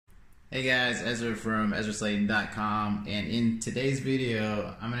Hey guys, Ezra from EzraSlayton.com, and in today's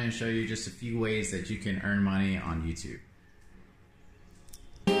video I'm going to show you just a few ways that you can earn money on YouTube.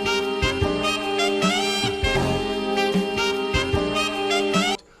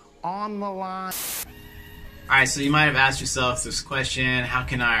 On the line. Alright, so you might have asked yourself this question, how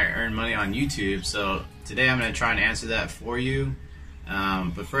can I earn money on YouTube? So today I'm going to try and answer that for you.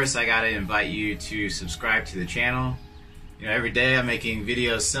 But first I got to invite you to subscribe to the channel. You know, every day I'm making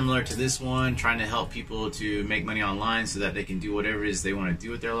videos similar to this one, trying to help people to make money online so that they can do whatever it is they want to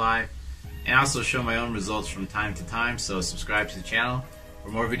do with their life. And also show my own results from time to time, so subscribe to the channel for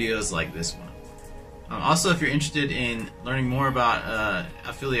more videos like this one. Also, if you're interested in learning more about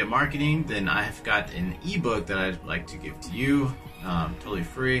affiliate marketing, then I've got an ebook that I'd like to give to you, totally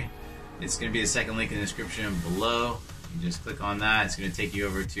free. It's going to be the second link in the description below. You just click on that. It's going to take you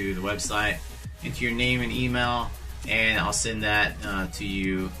over to the website, enter your name and email, and I'll send that to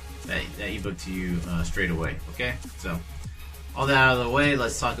you, that ebook to you straight away. Okay, so all that out of the way,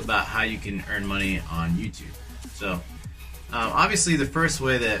 let's talk about how you can earn money on YouTube. So obviously the first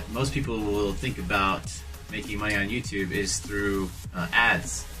way that most people will think about making money on YouTube is through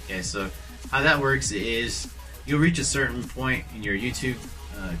ads. Okay, so how that works is you'll reach a certain point in your YouTube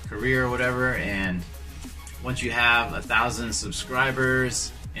career or whatever, and once you have 1,000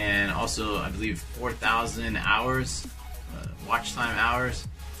 subscribers and also I believe 4,000 hours, watch time hours,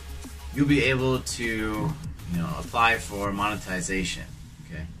 you'll be able to apply for monetization.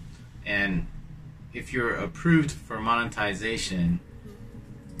 Okay, and if you're approved for monetization,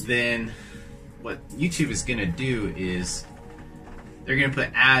 then what YouTube is going to do is they're going to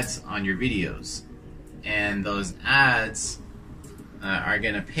put ads on your videos, and those ads are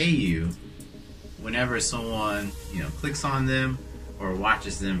going to pay you whenever someone clicks on them or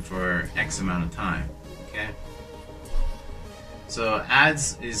watches them for X amount of time. Okay, so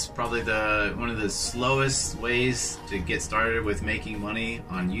ads is probably one of the slowest ways to get started with making money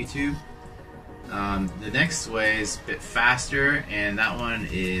on YouTube. The next way is a bit faster, and that one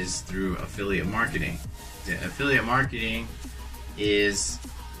is through affiliate marketing. Affiliate marketing is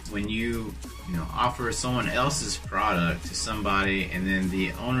when you offer someone else's product to somebody, and then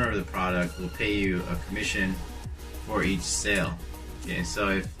the owner of the product will pay you a commission for each sale. Okay, so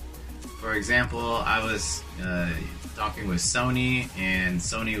if, for example, I was talking with Sony, and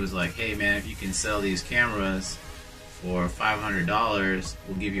Sony was like, "Hey man, if you can sell these cameras for $500,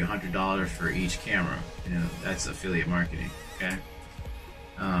 we'll give you $100 for each camera." That's affiliate marketing. Okay.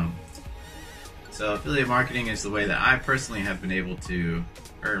 So affiliate marketing is the way that I personally have been able to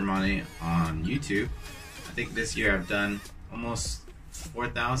earn money on YouTube. I think this year I've done almost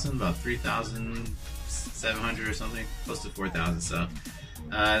 4,000, about 3,700 or something, close to 4,000. So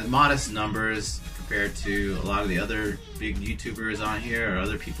modest numbers compared to a lot of the other big YouTubers on here or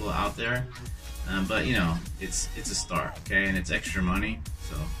other people out there. But it's a start, okay, and it's extra money,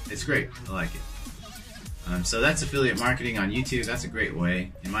 so it's great. I like it. So that's affiliate marketing on YouTube. That's a great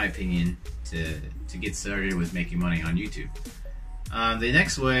way, in my opinion, to get started with making money on YouTube. The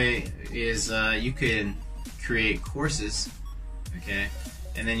next way is you can create courses, okay,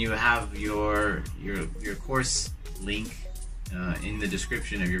 and then you have your course link in the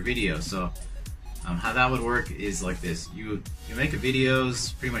description of your video. So how that would work is like this: you make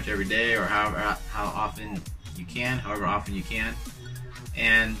videos pretty much every day, or however often you can,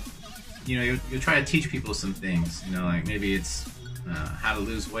 and you'll try to teach people some things. Like maybe it's how to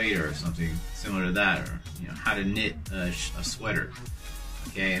lose weight or something similar to that, or how to knit a sweater.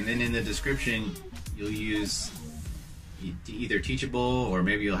 Okay, and then in the description you'll use either Teachable, or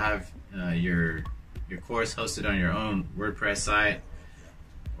maybe you'll have your course hosted on your own WordPress site,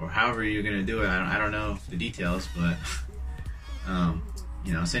 or however you're going to do it. I don't know the details, but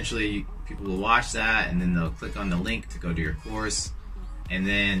essentially people will watch that, and then they'll click on the link to go to your course, and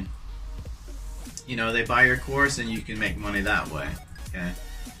then they buy your course, and you can make money that way. Okay,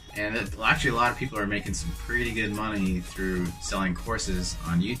 and actually a lot of people are making some pretty good money through selling courses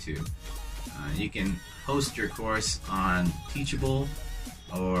on YouTube. You can host your course on Teachable,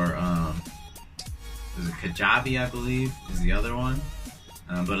 or there's a Kajabi, I believe, is the other one.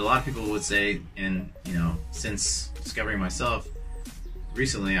 But a lot of people would say, and since discovering myself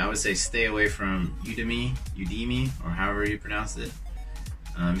recently, I would say stay away from Udemy, or however you pronounce it.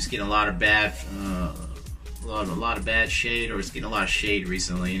 It's getting a lot of bad, a lot of bad shade, or it's getting a lot of shade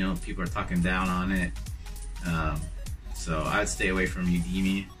recently. People are talking down on it. So I'd stay away from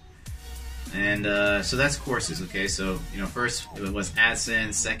Udemy. And so that's courses. Okay, so first it was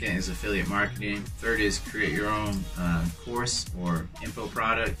AdSense, second is affiliate marketing, third is create your own course or info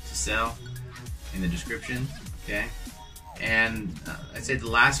product to sell in the description. Okay, And I'd say the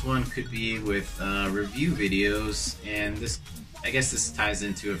last one could be with review videos, and this, I guess this ties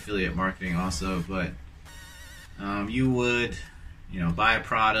into affiliate marketing also, but you would, buy a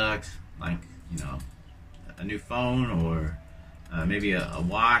product like, a new phone or maybe a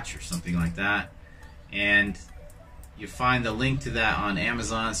watch or something like that, and you find the link to that on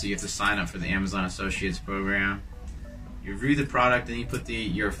Amazon, so you have to sign up for the Amazon Associates program. You review the product, and you put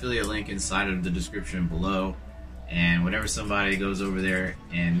your affiliate link inside of the description below, and whenever somebody goes over there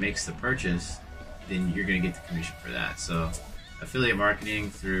and makes the purchase, then you're going to get the commission for that. So affiliate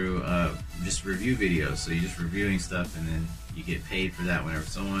marketing through just review videos, so you're just reviewing stuff, and then you get paid for that whenever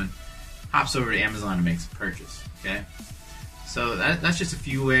someone hops over to Amazon and makes a purchase. Okay, so that's just a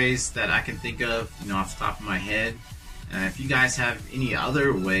few ways that I can think of, off the top of my head. If you guys have any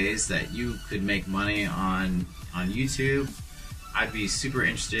other ways that you could make money on YouTube, I'd be super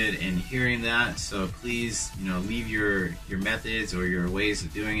interested in hearing that. So please, leave your methods or your ways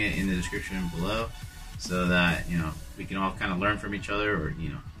of doing it in the description below, so that we can all kind of learn from each other, or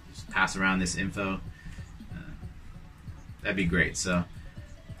just pass around this info. That'd be great. So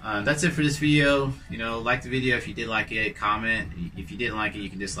that's it for this video. Like the video if you did like it. Comment if you didn't like it. You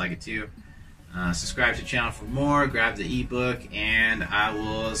can dislike it too. Subscribe to the channel for more. Grab the ebook, and I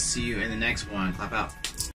will see you in the next one. Clap out.